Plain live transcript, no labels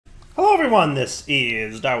Hello everyone, this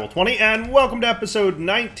is Direwolf20, and welcome to episode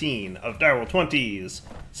 19 of Direwolf20's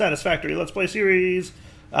Satisfactory Let's Play series,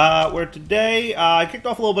 where today I kicked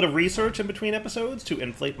off a little bit of research in between episodes to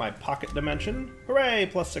inflate my pocket dimension. Hooray,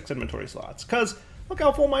 plus 6 inventory slots, because look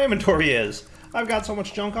how full my inventory is. I've got so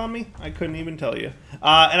much junk on me, I couldn't even tell you.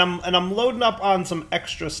 And I'm loading up on some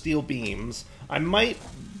extra steel beams. I might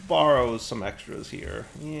borrow some extras here.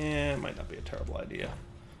 Yeah, it might not be a terrible idea.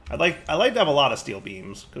 I like to have a lot of steel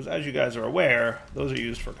beams, because as you guys are aware, those are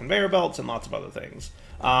used for conveyor belts and lots of other things.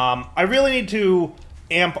 I really need to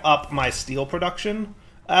amp up my steel production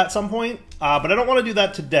at some point, but I don't want to do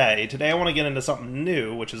that today. Today I want to get into something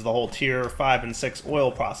new, which is the whole tier 5 and 6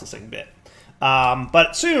 oil processing bit.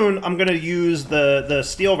 But soon I'm going to use the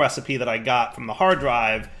steel recipe that I got from the hard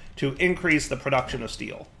drive to increase the production of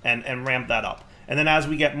steel and ramp that up. And then as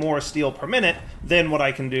we get more steel per minute, then what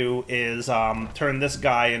I can do is turn this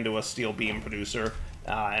guy into a steel beam producer,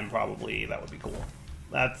 and probably that would be cool.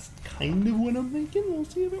 That's kind of what I'm thinking. We'll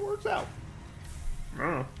see if it works out.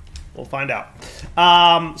 We'll find out.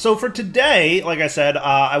 So for today, like I said,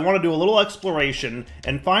 I want to do a little exploration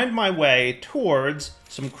and find my way towards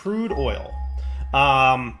some crude oil.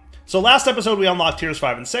 So last episode we unlocked tiers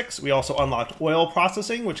 5 and 6. We also unlocked oil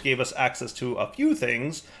processing, which gave us access to a few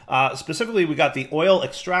things. Specifically, we got the oil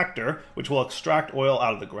extractor, which will extract oil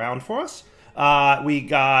out of the ground for us. We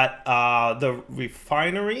got the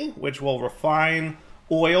refinery, which will refine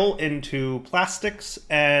oil into plastics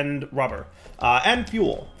and rubber, and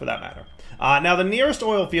fuel, for that matter. Now, the nearest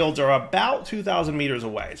oil fields are about 2,000 meters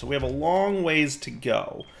away, so we have a long ways to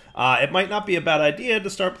go. It might not be a bad idea to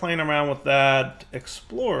start playing around with that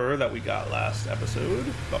Explorer that we got last episode.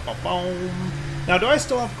 Now, do I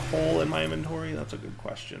still have coal in my inventory? That's a good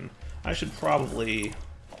question. I should probably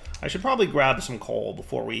grab some coal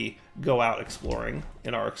before we go out exploring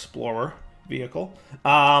in our Explorer vehicle,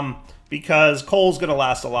 because coal's going to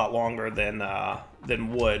last a lot longer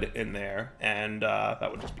than wood in there, and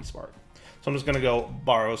that would just be smart. So I'm just going to go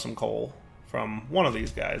borrow some coal from one of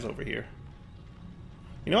these guys over here.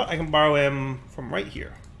 You know what? I can borrow him from right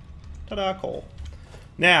here. Ta-da, coal.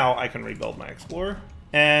 Now I can rebuild my Explorer.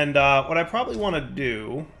 And what I probably want to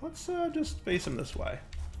do, let's just face him this way.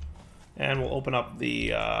 And we'll open up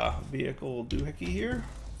the vehicle doohickey here.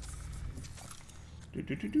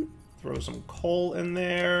 Throw some coal in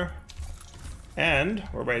there. And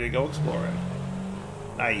we're ready to go exploring.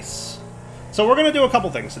 Nice. So we're going to do a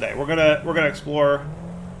couple things today. We're gonna explore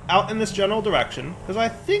out in this general direction, because I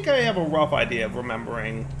think I have a rough idea of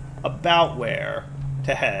remembering about where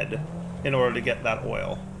to head in order to get that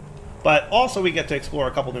oil. But also we get to explore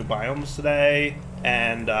a couple new biomes today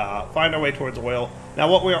and find our way towards oil.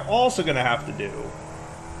 Now what we're also going to have to do,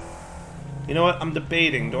 you know what, I'm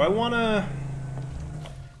debating, do I want to...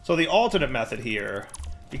 So the alternate method here,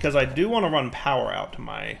 because I do want to run power out to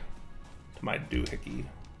my doohickey.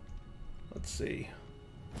 Let's see.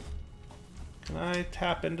 Can I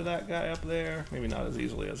tap into that guy up there? Maybe not as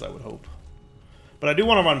easily as I would hope. But I do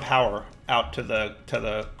want to run power out to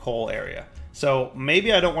the coal area. So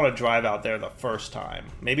maybe I don't want to drive out there the first time.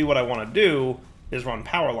 Maybe what I want to do is run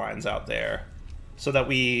power lines out there so that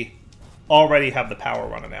we already have the power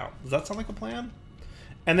running out. Does that sound like a plan?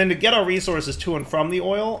 And then to get our resources to and from the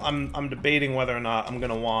oil, I'm debating whether or not I'm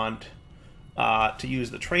going to want to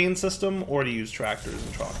use the train system or to use tractors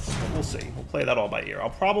and trucks. But we'll see. We'll play that all by ear.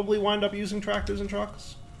 I'll probably wind up using tractors and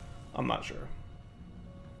trucks. I'm not sure.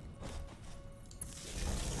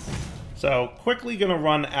 So quickly going to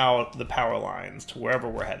run out the power lines to wherever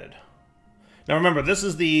we're headed. Now remember, this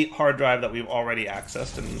is the hard drive that we've already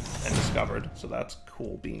accessed and discovered, so that's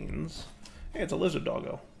cool beans. Hey, it's a lizard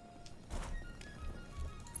doggo.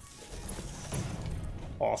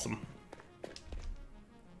 Awesome.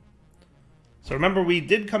 So remember, we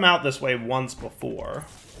did come out this way once before.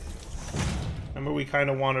 Remember, we kind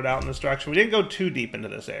of wandered out in this direction. We didn't go too deep into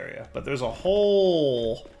this area, but there's a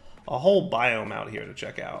whole biome out here to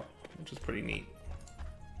check out, which is pretty neat.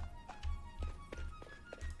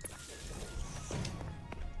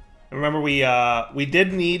 And remember, we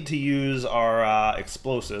did need to use our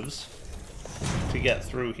explosives to get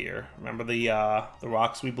through here. Remember the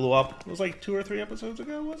rocks we blew up? It was like 2 or 3 episodes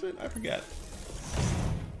ago, was it? I forget.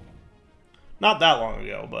 Not that long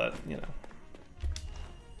ago, but, you know.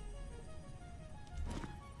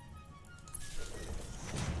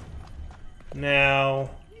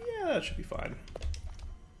 Now, yeah, that should be fine.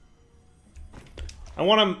 I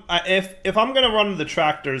want to, if I'm going to run the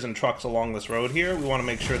tractors and trucks along this road here, we want to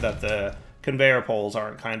make sure that the conveyor poles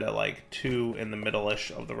aren't kind of like too in the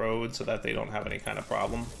middle-ish of the road so that they don't have any kind of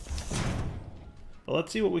problem. But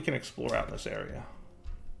let's see what we can explore out in this area.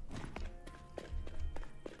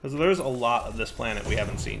 Because there's a lot of this planet we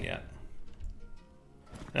haven't seen yet.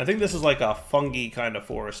 And I think this is like a fungy kind of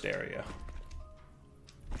forest area.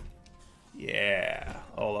 Yeah.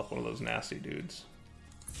 Oh, look, one of those nasty dudes.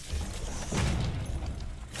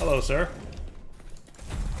 Hello, sir.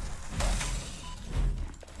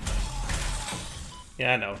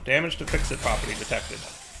 Yeah, I know. Damage to fix-it property detected.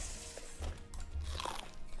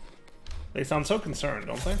 They sound so concerned,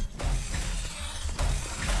 don't they?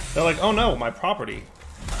 They're like, oh no, my property.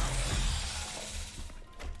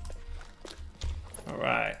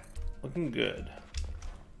 Alright. Looking good.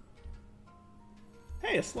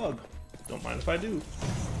 Hey, a slug. Don't mind if I do.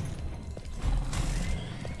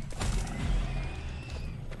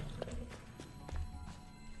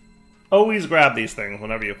 Always grab these things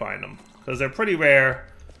whenever you find them, because they're pretty rare,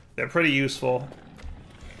 they're pretty useful.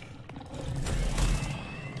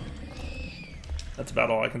 That's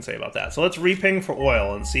about all I can say about that. So let's reping for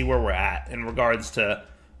oil and see where we're at in regards to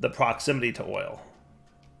the proximity to oil.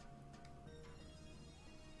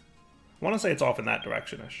 I want to say it's off in that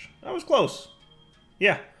direction-ish. That was close.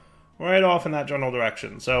 Yeah, right off in that general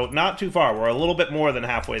direction. So not too far. We're a little bit more than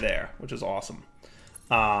halfway there, which is awesome.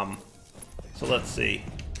 So let's see.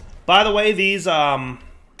 By the way, these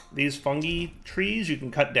fungi trees you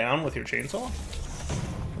can cut down with your chainsaw.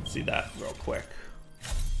 Let's see that real quick.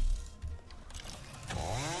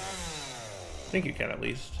 I think you can at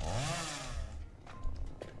least.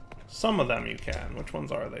 Some of them you can. Which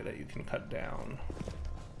ones are they that you can cut down?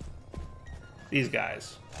 These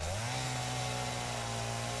guys.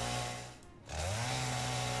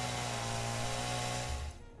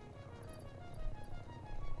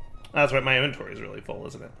 That's right, my inventory is really full,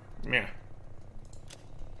 isn't it? Yeah.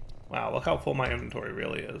 Wow, look how full my inventory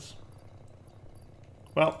really is.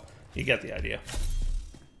 Well, you get the idea.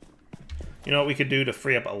 You know what we could do to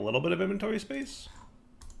free up a little bit of inventory space?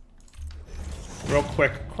 Real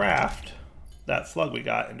quick, craft that slug we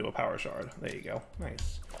got into a power shard. There you go.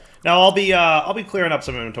 Nice. Now I'll be clearing up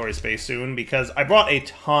some inventory space soon because I brought a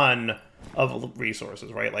ton of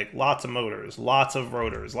resources, right? Like lots of motors, lots of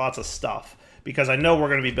rotors, lots of stuff. Because I know we're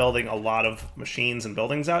going to be building a lot of machines and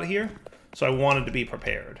buildings out here. So I wanted to be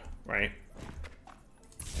prepared, right?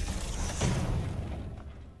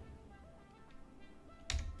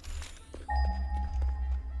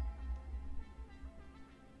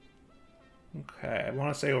 Okay, I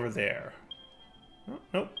want to say over there. Oh,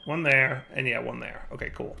 nope, one there, and yeah, one there.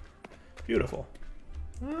 Okay, cool. Beautiful.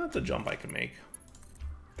 That's a jump I can make.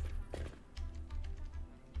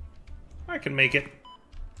 I can make it.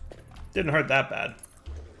 Didn't hurt that bad.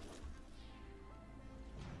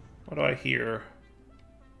 What do I hear?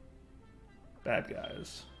 Bad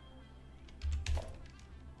guys.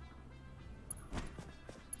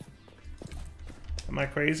 Am I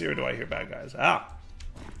crazy or do I hear bad guys? Ah!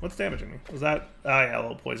 What's damaging me? Was that... Oh yeah, a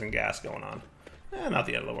little poison gas going on. Not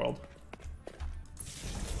the end of the world.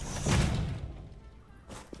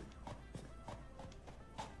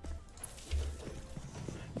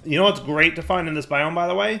 You know what's great to find in this biome, by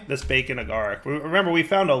the way? This bacon agaric. Remember, we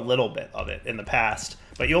found a little bit of it in the past,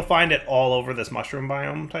 but you'll find it all over this mushroom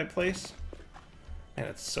biome type place. And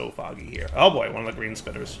it's so foggy here. Oh boy, one of the green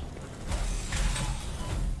spitters.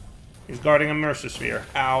 He's guarding a Mercer Sphere.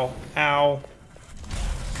 Ow. Ow.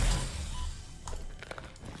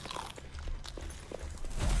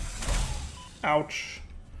 Ouch.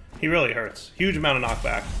 He really hurts. Huge amount of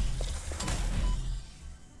knockback.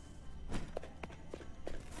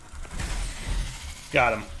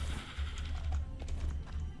 Got him.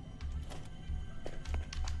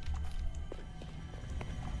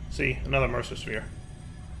 See, another Mercer Sphere.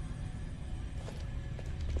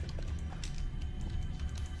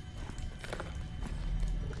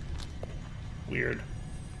 Weird.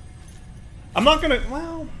 I'm not gonna,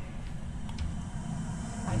 well...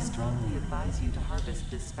 I strongly advise you to harvest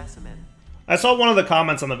this specimen. I saw one of the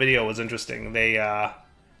comments on the video was interesting. They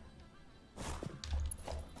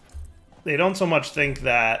don't so much think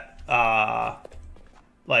that,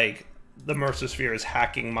 like, the Mercer Sphere is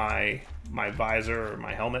hacking my visor or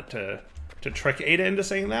my helmet to trick Ada into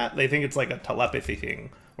saying that. They think it's like a telepathy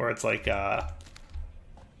thing, where it's like, and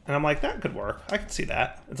I'm like, that could work. I could see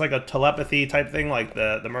that. It's like a telepathy type thing, like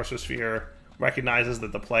the Mercer Sphere recognizes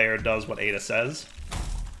that the player does what Ada says.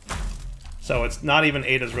 So it's not even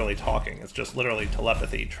Ada's really talking. It's just literally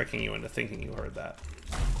telepathy tricking you into thinking you heard that.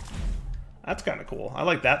 That's kind of cool. I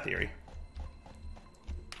like that theory.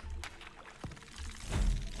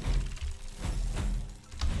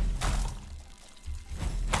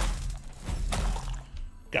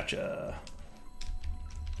 Gotcha.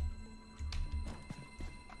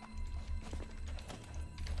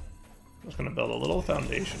 I'm just gonna build a little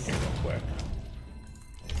foundation here real quick.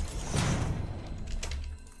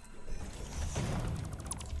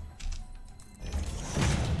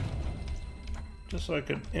 Just so I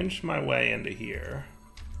could inch my way into here.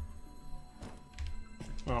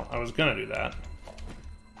 Well, I was gonna do that.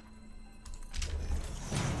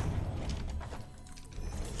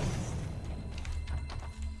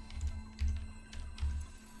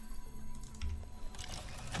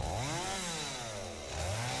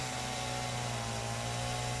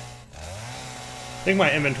 I think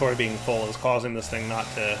my inventory being full is causing this thing not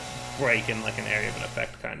to break in like an area of an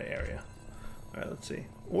effect kind of area. Alright, let's see.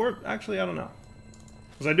 Or, actually, I don't know.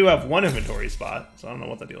 Because I do have one inventory spot, so I don't know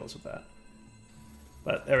what the deal is with that.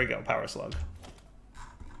 But there we go, power slug.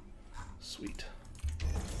 Sweet.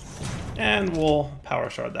 And we'll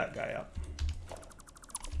power shard that guy up.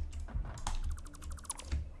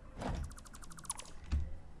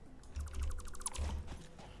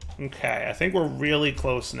 Okay, I think we're really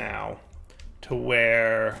close now to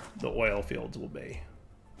where the oil fields will be.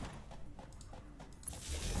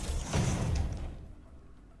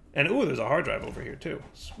 And ooh, there's a hard drive over here too.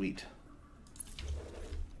 Sweet.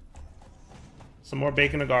 Some more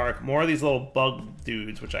bacon agaric. More of these little bug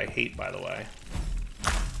dudes, which I hate, by the way.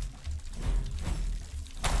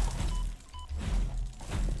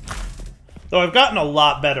 Though I've gotten a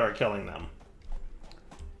lot better at killing them.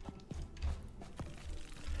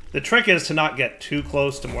 The trick is to not get too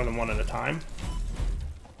close to more than one at a time.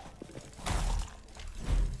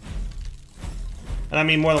 And I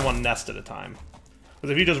mean more than one nest at a time.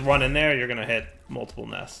 Because if you just run in there, you're going to hit multiple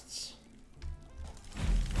nests.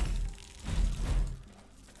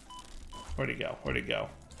 Where'd he go? Where'd he go?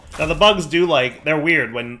 Now the bugs do like, they're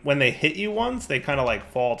weird. When they hit you once, they kind of like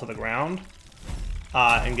fall to the ground.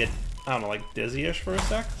 And get, I don't know, like dizzy-ish for a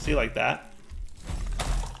sec. See, like that.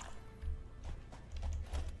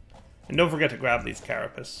 And don't forget to grab these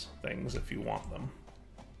carapace things if you want them.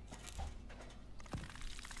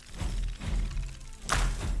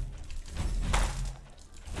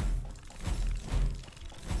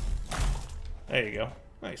 There you go.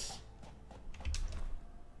 Nice.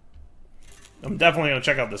 I'm definitely going to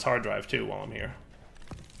check out this hard drive too while I'm here.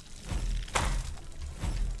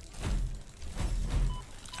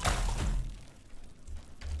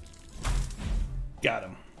 Got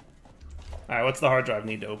him. Alright, what's the hard drive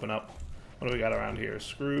need to open up? What do we got around here?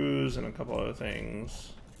 Screws and a couple other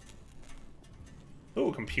things.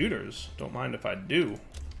 Ooh, computers. Don't mind if I do.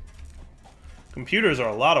 Computers are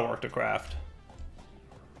a lot of work to craft.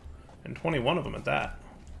 And 21 of them at that.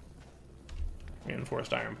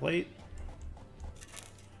 Reinforced iron plate.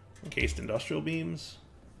 Encased industrial beams.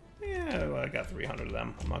 Yeah, well, I got 300 of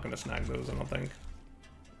them. I'm not going to snag those, I don't think.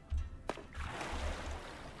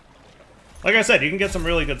 Like I said, you can get some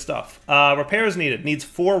really good stuff. Repairs needed. Needs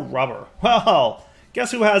 4 rubber. Well,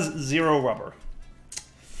 guess who has 0 rubber?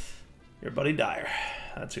 Your buddy Dire.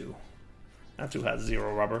 That's who. That's who has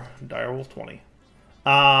 0 rubber. Direwolf 20.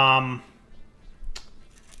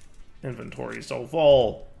 Inventory so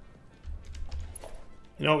full.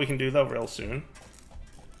 You know what we can do, though, real soon?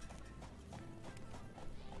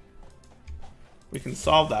 We can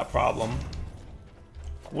solve that problem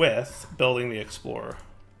with building the Explorer.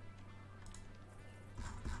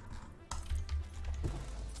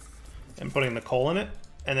 And putting the coal in it,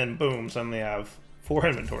 and then boom, suddenly I have 4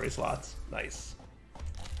 inventory slots. Nice.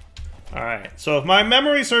 Alright, so if my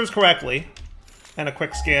memory serves correctly, and a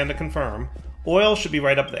quick scan to confirm, oil should be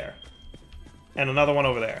right up there. And another one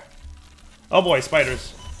over there. Oh boy,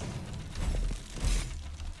 spiders.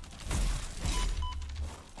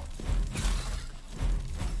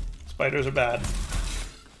 Spiders are bad.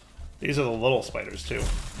 These are the little spiders, too.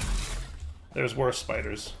 There's worse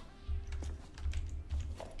spiders.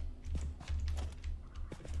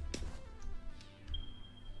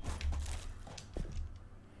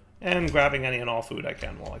 And grabbing any and all food I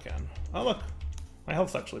can while I can. Oh look, my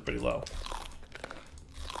health's actually pretty low.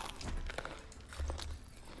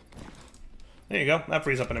 There you go, that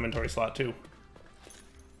frees up an inventory slot too.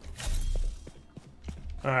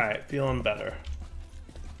 Alright, feeling better.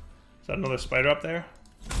 Is that another spider up there?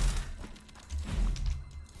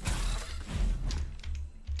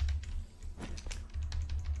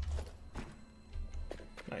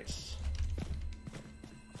 Nice.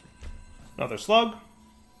 Another slug.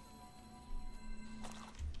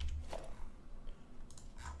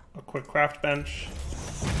 A quick craft bench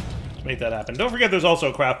to make that happen. Don't forget there's also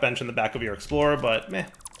a craft bench in the back of your Explorer, but meh.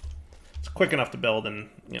 It's quick enough to build and,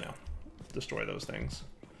 you know, destroy those things.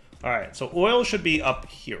 Alright, so oil should be up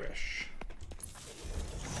here-ish.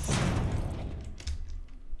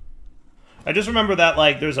 I just remember that,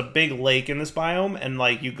 like, there's a big lake in this biome, and,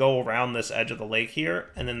 like, you go around this edge of the lake here,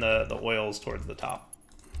 and then the oil's towards the top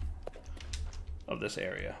of this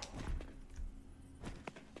area.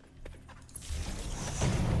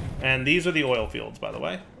 And these are the oil fields, by the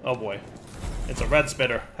way. Oh boy. It's a red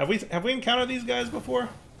spitter. Have we encountered these guys before?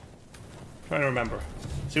 Trying to remember.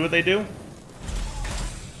 See what they do?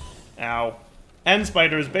 Ow. End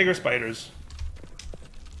spiders, bigger spiders.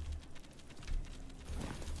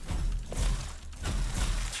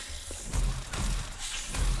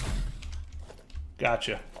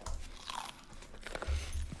 Gotcha.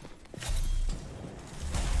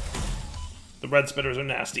 The red spitters are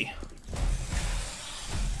nasty.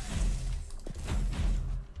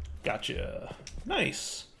 Gotcha.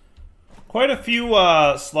 Nice. Quite a few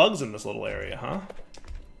slugs in this little area, huh?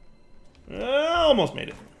 Almost made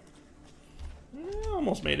it.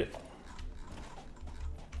 Almost made it.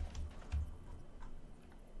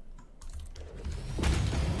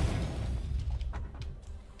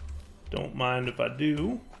 Don't mind if I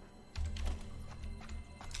do.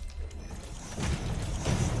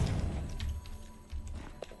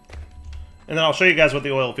 And then I'll show you guys what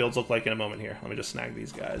the oil fields look like in a moment here. Let me just snag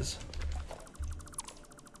these guys.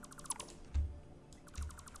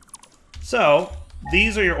 So,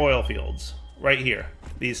 these are your oil fields. Right here.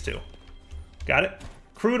 These two. Got it?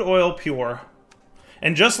 Crude oil pure.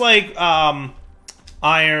 And just like iron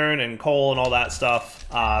and coal and all that stuff,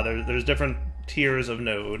 there's different tiers of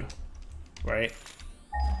node. Right?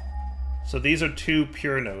 So these are 2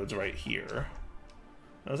 pure nodes right here.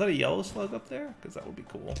 Now, is that a yellow slug up there? Because that would be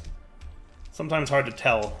cool. Sometimes hard to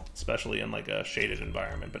tell, especially in like a shaded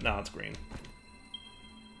environment, but now it's green.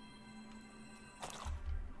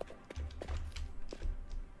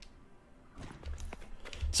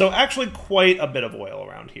 So actually quite a bit of oil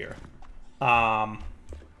around here.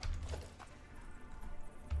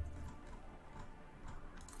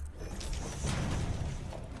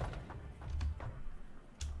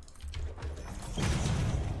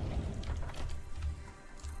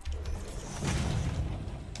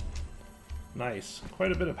 Nice.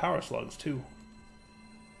 Quite a bit of power slugs, too.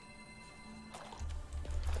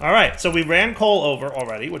 Alright, so we ran coal over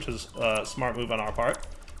already, which is a smart move on our part.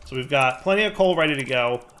 So we've got plenty of coal ready to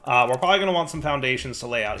go. We're probably going to want some foundations to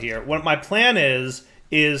lay out here. What my plan is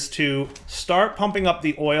to start pumping up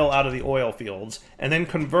the oil out of the oil fields, and then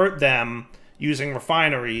convert them, using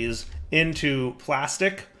refineries, into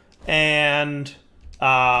plastic and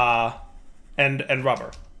rubber.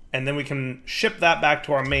 And then we can ship that back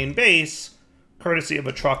to our main base, courtesy of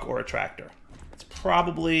a truck or a tractor. It's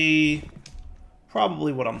probably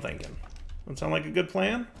what I'm thinking. That sound like a good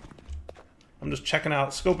plan? I'm just checking out,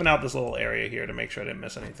 scoping out this little area here to make sure I didn't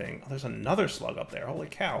miss anything. Oh, there's another slug up there. Holy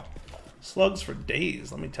cow. Slugs for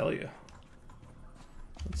days, let me tell you.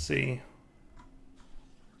 Let's see.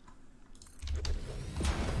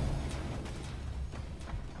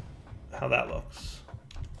 How that looks.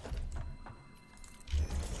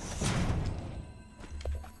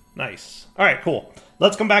 Nice. All right, cool.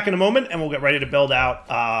 Let's come back in a moment, and we'll get ready to build out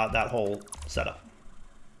that whole setup.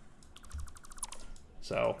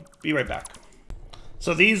 So, be right back.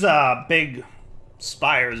 So these big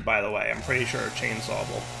spires, by the way, I'm pretty sure are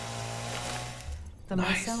chainsawable. The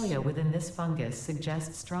mycelia within this fungus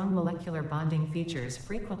suggests strong molecular bonding features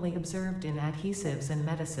frequently observed in adhesives and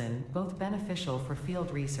medicine, both beneficial for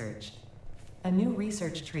field research. A new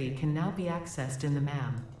research tree can now be accessed in the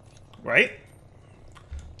MAM. Right?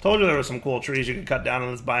 Told you there were some cool trees you could cut down in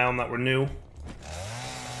this biome that were new.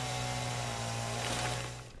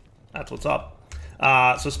 That's what's up.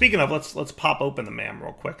 So speaking of, let's pop open the MAM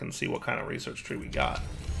real quick and see what kind of research tree we got.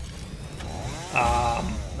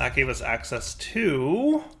 That gave us access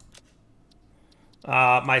to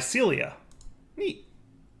mycelia. Neat.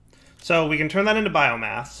 So we can turn that into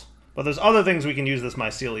biomass, but there's other things we can use this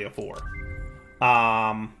mycelia for.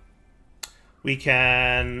 We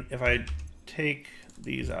can, if I take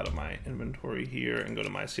these out of my inventory here and go to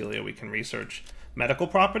mycelia, we can research medical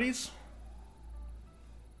properties.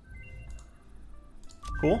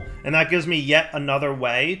 Cool. And that gives me yet another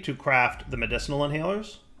way to craft the medicinal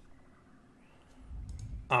inhalers.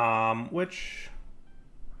 Which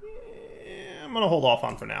I'm going to hold off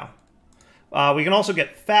on for now. We can also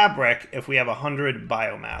get fabric if we have 100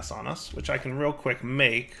 biomass on us, which I can real quick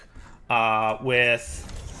make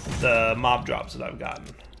with the mob drops that I've gotten.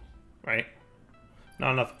 Right?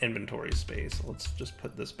 Not enough inventory space. Let's just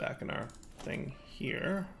put this back in our thing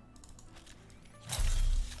here.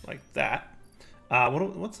 Like that.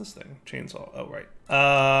 What's this thing? Chainsaw. Oh, right.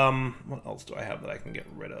 What else do I have that I can get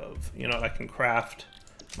rid of? You know what? I can craft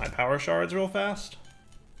my power shards real fast.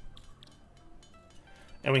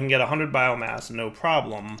 And we can get 100 biomass, no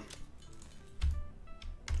problem.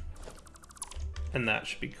 And that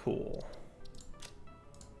should be cool.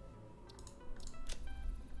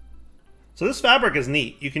 So this fabric is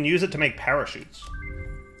neat. You can use it to make parachutes.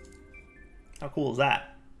 How cool is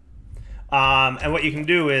that? And what you can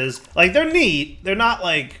do is, like, they're neat. They're not,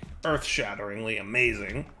 like, earth-shatteringly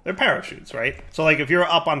amazing. They're parachutes, right? So, like, if you're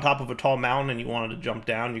up on top of a tall mountain and you wanted to jump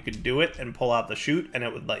down, you could do it and pull out the chute, and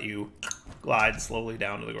it would let you glide slowly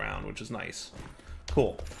down to the ground, which is nice.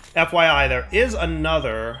 Cool. FYI, there is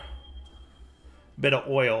another bit of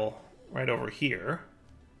oil right over here,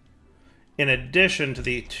 in addition to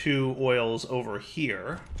the 2 oils over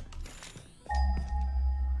here.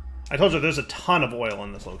 I told you there's a ton of oil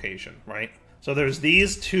in this location, right? So there's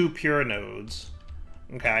these 2 pure nodes,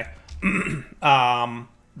 okay?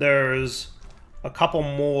 There's a couple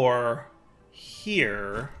more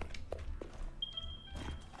here,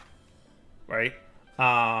 right?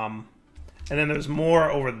 And then there's more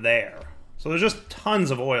over there. So there's just tons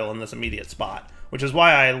of oil in this immediate spot, which is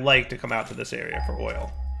why I like to come out to this area for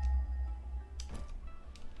oil.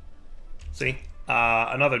 See?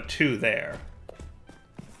 Another 2 there.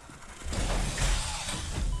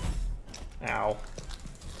 Ow.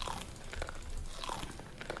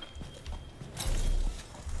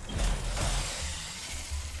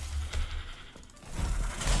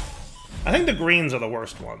 I think the greens are the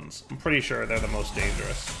worst ones. I'm pretty sure they're the most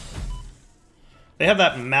dangerous. They have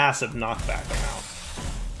that massive knockback amount.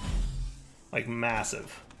 Like,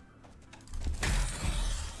 massive.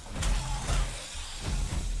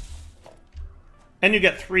 And you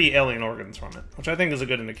get 3 alien organs from it, which I think is a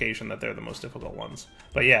good indication that they're the most difficult ones.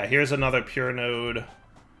 But yeah, here's another pure node.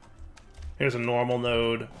 Here's a normal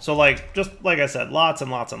node. So, like, just like I said, lots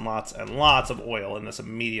and lots and lots and lots of oil in this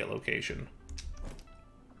immediate location.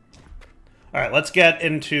 Alright, let's get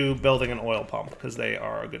into building an oil pump, because they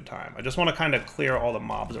are a good time. I just want to kind of clear all the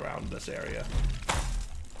mobs around this area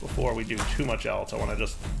before we do too much else. I want to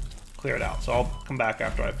just clear it out. So I'll come back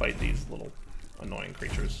after I fight these little annoying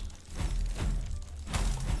creatures.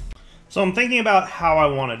 So I'm thinking about how I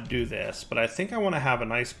want to do this, but I think I want to have a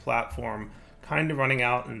nice platform kind of running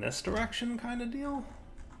out in this direction kind of deal.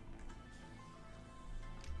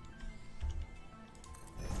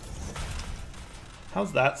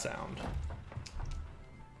 How's that sound?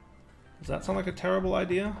 Does that sound like a terrible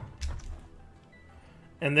idea?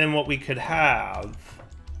 And then what we could have,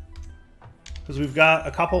 because we've got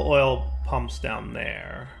a couple oil pumps down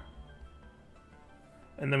there,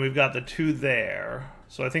 and then we've got the 2 there.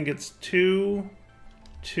 So I think it's 2,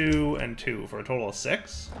 2, and 2 for a total of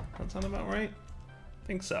 6. That sound about right? I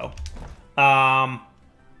think so. Yeah,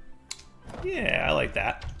 I like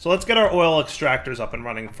that. So let's get our oil extractors up and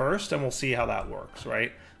running first, and we'll see how that works,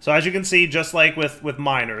 right? So as you can see, just like with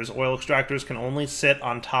miners, oil extractors can only sit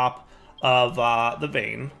on top of the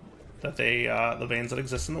vein, the veins that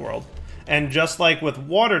exist in the world. And just like with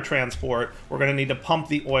water transport, we're going to need to pump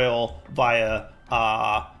the oil via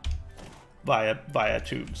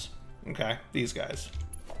tubes. Okay, these guys.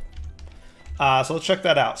 So let's check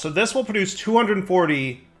that out. So this will produce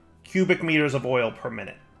 240 cubic meters of oil per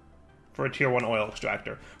minute for a tier 1 oil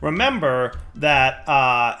extractor. Remember that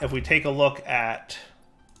if we take a look at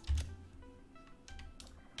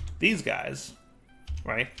these guys,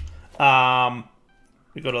 right?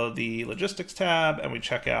 We go to the logistics tab and we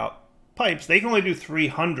check out pipes. They can only do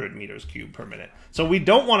 300 meters cubed per minute. So we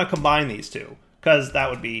don't want to combine these two, because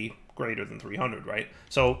that would be greater than 300, right?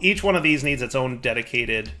 So each one of these needs its own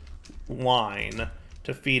dedicated line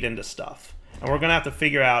to feed into stuff. And we're going to have to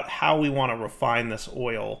figure out how we want to refine this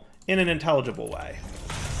oil in an intelligible way,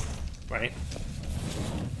 right?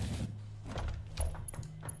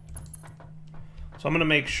 So I'm going to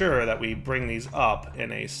make sure that we bring these up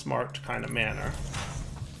in a smart kind of manner.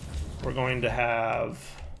 We're going to have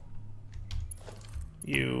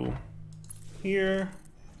you here,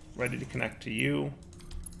 ready to connect to you,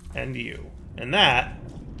 and you. And that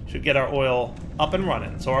should get our oil up and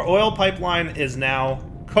running. So our oil pipeline is now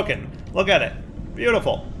cooking. Look at it.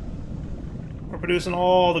 Beautiful. We're producing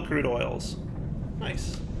all the crude oils.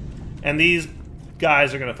 Nice. And these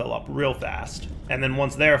guys are going to fill up real fast. And then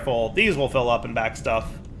once they're full, these will fill up and back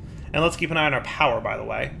stuff. And let's keep an eye on our power, by the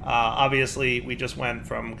way. Obviously, we just went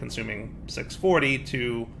from consuming 640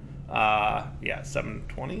 to, yeah,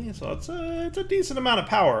 720. So it's a decent amount of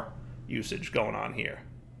power usage going on here.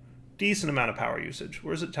 Decent amount of power usage.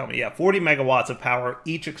 Where does it tell me? Yeah, 40 megawatts of power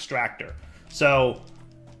each extractor. So,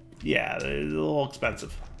 yeah, it's a little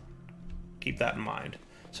expensive. Keep that in mind.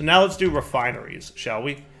 So now let's do refineries, shall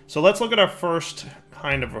we? So let's look at our first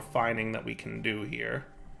kind of refining that we can do here.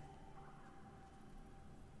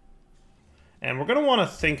 And we're going to want to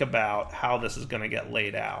think about how this is going to get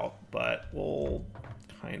laid out, but we'll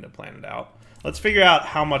kind of plan it out. Let's figure out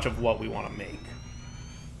how much of what we want to make.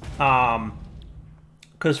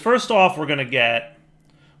 Because first off, we're going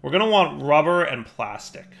to want rubber and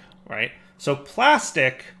plastic, right? So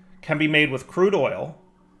plastic can be made with crude oil.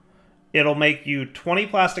 It'll make you 20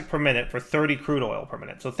 plastic per minute for 30 crude oil per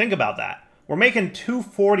minute. So think about that. We're making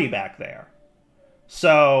 240 back there.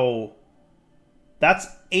 So that's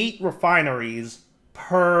 8 refineries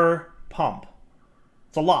per pump.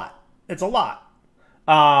 It's a lot. It's a lot.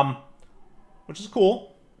 Which is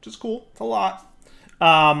cool. It's a lot.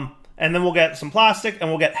 And then we'll get some plastic, and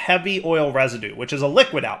we'll get heavy oil residue, which is a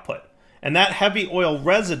liquid output. And that heavy oil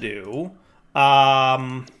residue,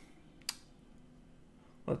 let's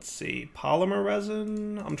see, polymer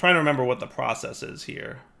resin? I'm trying to remember what the process is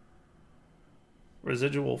here.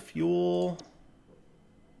 Residual fuel.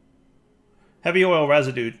 Heavy oil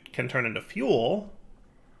residue can turn into fuel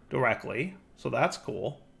directly, so that's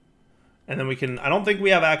cool. And then we can, I don't think we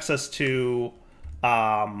have access to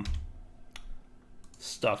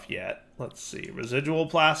stuff yet. Let's see, residual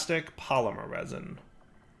plastic, polymer resin.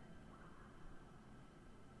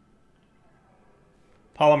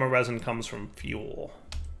 Polymer resin comes from fuel.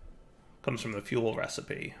 Comes from the fuel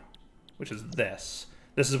recipe, which is this.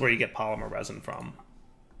 This is where you get polymer resin from.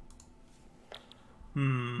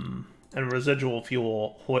 And residual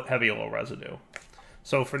fuel, heavy oil residue.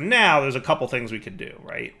 So for now, there's a couple things we could do,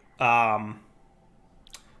 right? How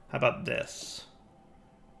about this?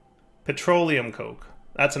 Petroleum coke.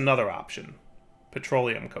 That's another option.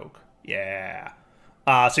 Petroleum coke. Yeah.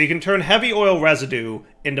 So you can turn heavy oil residue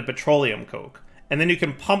into petroleum coke. And then you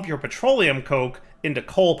can pump your petroleum coke into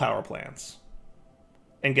coal power plants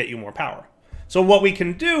and get you more power. So what we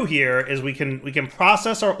can do here is we can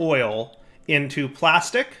process our oil into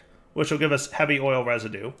plastic, which will give us heavy oil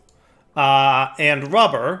residue, and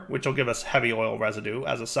rubber, which will give us heavy oil residue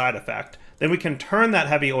as a side effect. Then we can turn that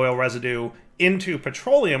heavy oil residue into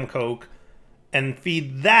petroleum coke and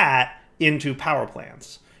feed that into power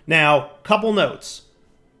plants. Now, couple notes.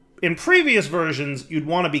 In previous versions, you'd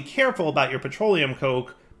want to be careful about your petroleum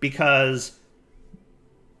coke because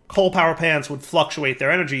coal power plants would fluctuate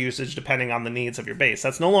their energy usage depending on the needs of your base.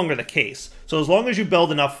 That's no longer the case. So as long as you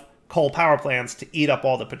build enough coal power plants to eat up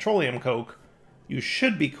all the petroleum coke, you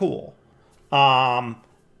should be cool.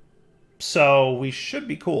 So we should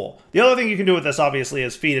be cool. The other thing you can do with this, obviously,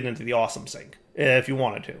 is feed it into the awesome sink if you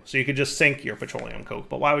wanted to. So you could just sink your petroleum coke,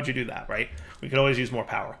 but why would you do that, right? We could always use more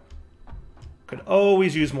power. Could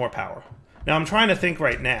always use more power. Now I'm trying to think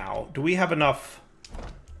right now, do we have enough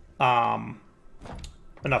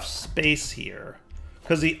enough space here?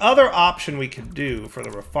 Because the other option we could do for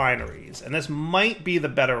the refineries, and this might be the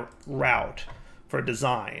better route for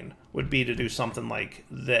design, would be to do something like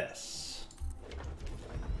this.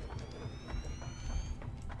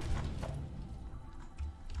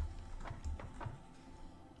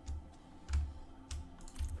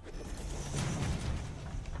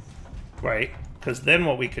 Right? Because then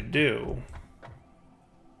what we could do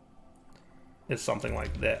is something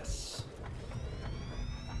like this.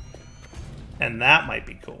 And that might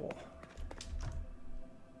be cool.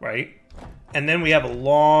 Right? And then we have a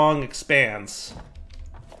long expanse,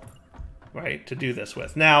 right, to do this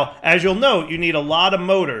with. Now, as you'll note, you need a lot of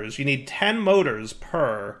motors. You need 10 motors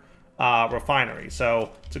per refinery.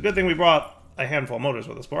 So it's a good thing we brought a handful of motors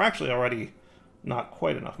with us. But we're actually already not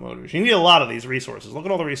quite enough motors. You need a lot of these resources. Look at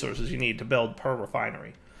all the resources you need to build per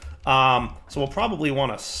refinery. So we'll probably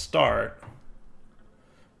want to start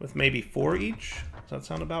with maybe 4 each. Does that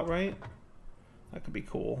sound about right? That could be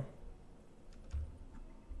cool.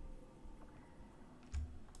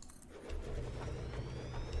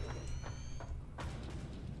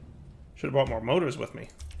 Should have brought more motors with me.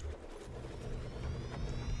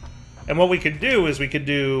 And what we could do is we could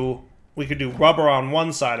do rubber on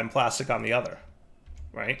one side and plastic on the other.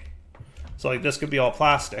 Right? So like this could be all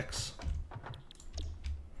plastics.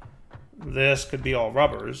 This could be all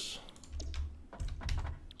rubbers.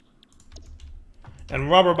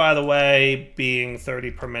 And rubber, by the way, being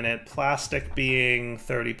 30 per minute, plastic being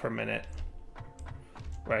 30 per minute.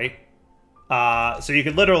 Right? So you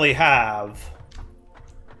could literally have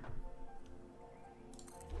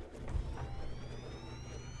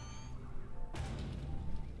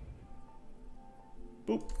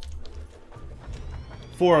boop,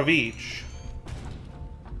 4 of each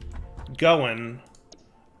going,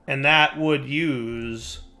 and that would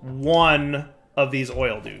use 1 of these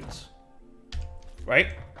oil dudes. Right?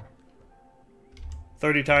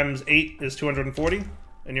 30 times 8 is 240,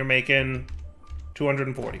 and you're making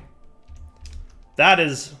 240. That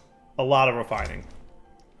is a lot of refining.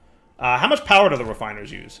 How much power do the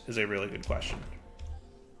refiners use is a really good question.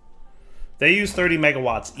 They use 30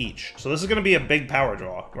 megawatts each. So this is going to be a big power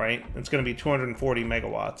draw, right? It's going to be 240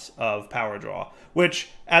 megawatts of power draw, which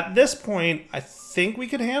at this point, I think we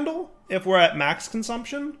could handle if we're at max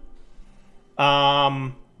consumption.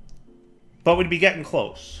 But we'd be getting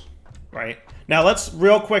close, right? Now let's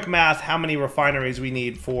real quick math how many refineries we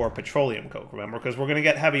need for petroleum coke, remember? Because we're going to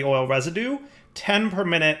get heavy oil residue, 10 per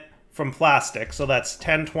minute from plastic, so that's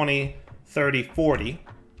 10, 20, 30, 40,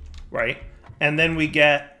 right? And then we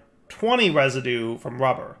get 20 residue from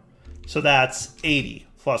rubber, so that's 80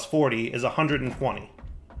 plus 40 is 120,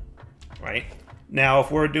 right? Now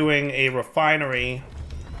if we're doing a refinery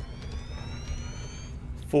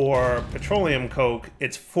for petroleum coke,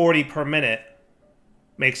 it's 40 per minute,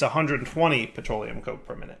 makes 120 petroleum coke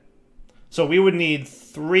per minute. So we would need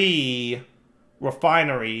 3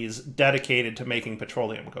 refineries dedicated to making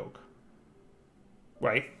petroleum coke,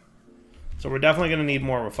 right? So we're definitely going to need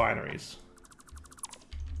more refineries.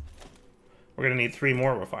 We're going to need 3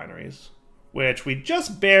 more refineries, which we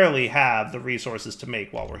just barely have the resources to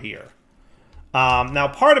make while we're here. Now,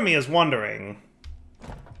 part of me is wondering...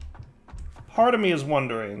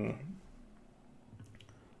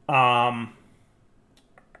 and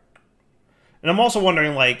I'm also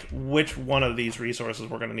wondering, like, which one of these resources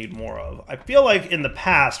we're going to need more of. I feel like in the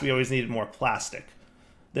past, we always needed more plastic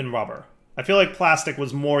than rubber. I feel like plastic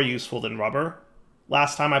was more useful than rubber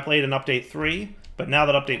last time I played in Update 3, but now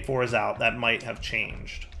that Update 4 is out, that might have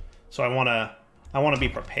changed. So I want to be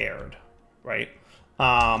prepared, right?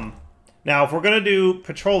 Now, if we're going to do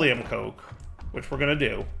petroleum coke, which we're going to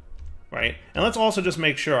do, right? And let's also just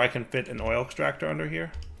make sure I can fit an oil extractor under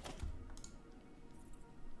here.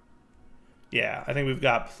 Yeah, I think we've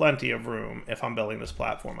got plenty of room if I'm building this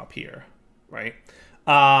platform up here, right?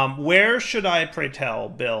 Where should I, pray tell,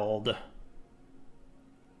 build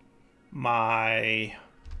my...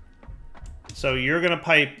 So you're going to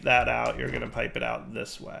pipe that out. You're going to pipe it out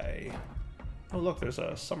this way. Oh, look, there's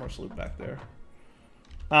a summer sloop back there.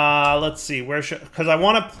 Let's see, where should... Because I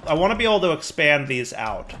want to be able to expand these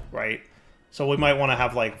out, right? So we might want to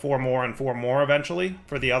have, like, 4 more and 4 more eventually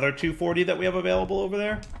for the other 240 that we have available over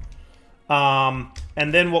there.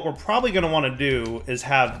 And then what we're probably going to want to do is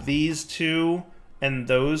have these 2 and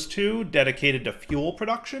those 2 dedicated to fuel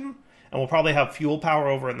production. And we'll probably have fuel power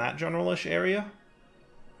over in that generalish area.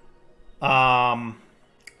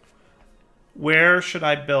 Where should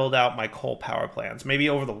I build out my coal power plants? Maybe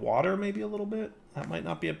over the water, maybe a little bit? That might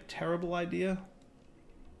not be a terrible idea.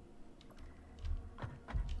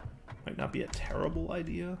 Might not be a terrible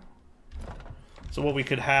idea. So what we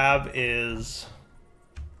could have is...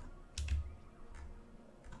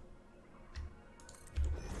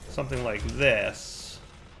 something like this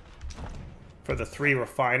for the 3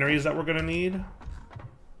 refineries that we're going to need.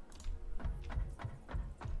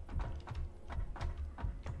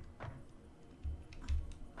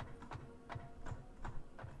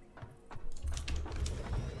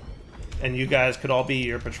 And you guys could all be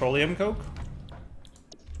your petroleum coke.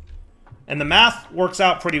 And the math works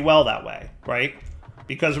out pretty well that way, right?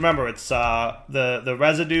 Because remember, it's the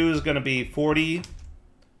residue is going to be 40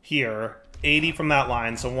 here, 80 from that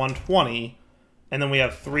line, so 120, and then we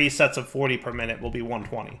have 3 sets of 40 per minute will be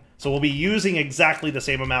 120. So we'll be using exactly the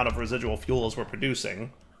same amount of residual fuel as we're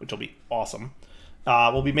producing, which will be awesome.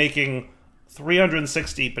 We'll be making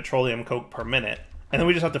 360 petroleum coke per minute, and then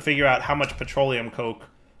we just have to figure out how much petroleum coke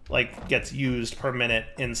like gets used per minute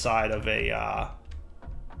inside of a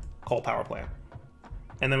coal power plant.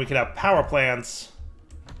 And then we could have power plants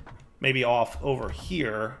maybe off over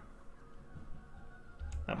here.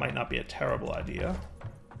 That might not be a terrible idea.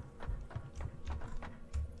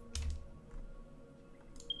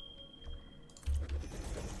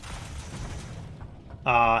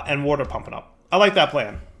 And water pumping up. I like that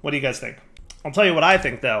plan. What do you guys think? I'll tell you what I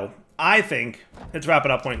think, though. I think it's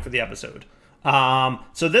wrapping up point for the episode.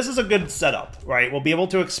 So this is a good setup, right? We'll be able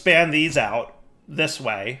to expand these out this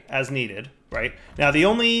way as needed, right? Now, the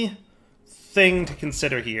only thing to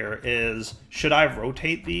consider here is, should I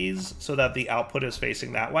rotate these so that the output is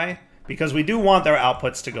facing that way? Because we do want their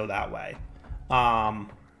outputs to go that way.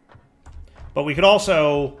 But we could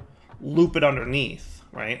also loop it underneath,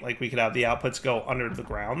 right? Like we could have the outputs go under the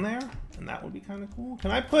ground there, and that would be kind of cool.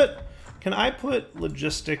 Can I put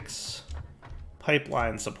logistics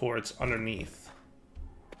pipeline supports underneath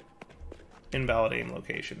invalidating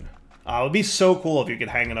location? It would be so cool if you could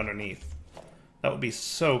hang it underneath. That would be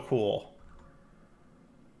so cool.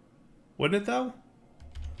 Wouldn't it, though?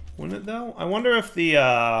 Wouldn't it, though? I wonder if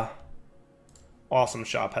the Awesome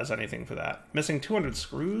Shop has anything for that. Missing 200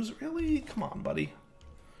 screws? Really? Come on, buddy.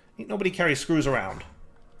 Ain't nobody carries screws around.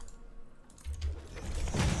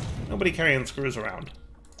 Nobody carrying screws around.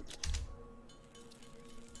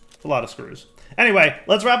 A lot of screws. Anyway,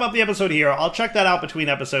 let's wrap up the episode here. I'll check that out between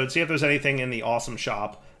episodes, see if there's anything in the Awesome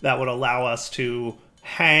Shop that would allow us to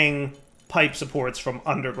hang pipe supports from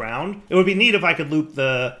underground. It would be neat if I could loop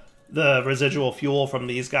the residual fuel from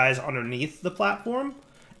these guys underneath the platform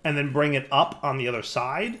and then bring it up on the other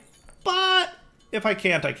side. But if I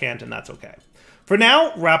can't, I can't, and that's okay. For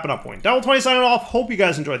now, wrapping up point. Devil20 signing off. Hope you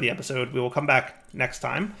guys enjoyed the episode. We will come back next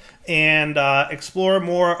time and explore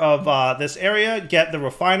more of this area, get the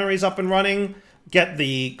refineries up and running, get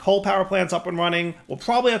the coal power plants up and running. We'll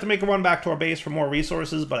probably have to make a run back to our base for more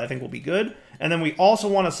resources, but I think we'll be good. And then we also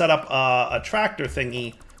want to set up a tractor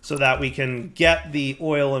thingy so that we can get the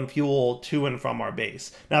oil and fuel to and from our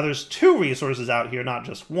base. Now, there's 2 resources out here, not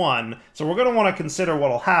just 1, so we're going to want to consider what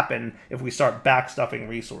will happen if we start backstuffing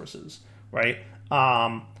resources, right?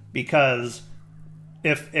 Because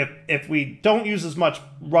if we don't use as much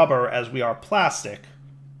rubber as we are plastic,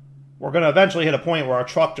 we're going to eventually hit a point where our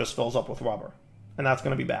truck just fills up with rubber, and that's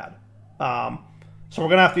going to be bad. So we're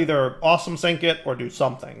going to have to either awesome sync it or do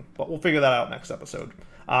something, but we'll figure that out next episode.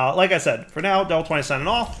 Like I said, for now, Devil20 signing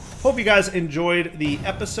off. Hope you guys enjoyed the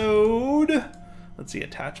episode. Let's see,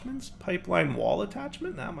 attachments. Pipeline wall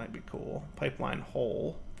attachment? That might be cool. Pipeline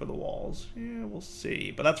hole for the walls. Yeah, we'll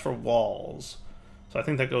see. But that's for walls. So I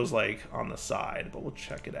think that goes, like, on the side. But we'll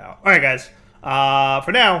check it out. All right, guys.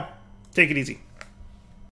 For now, take it easy.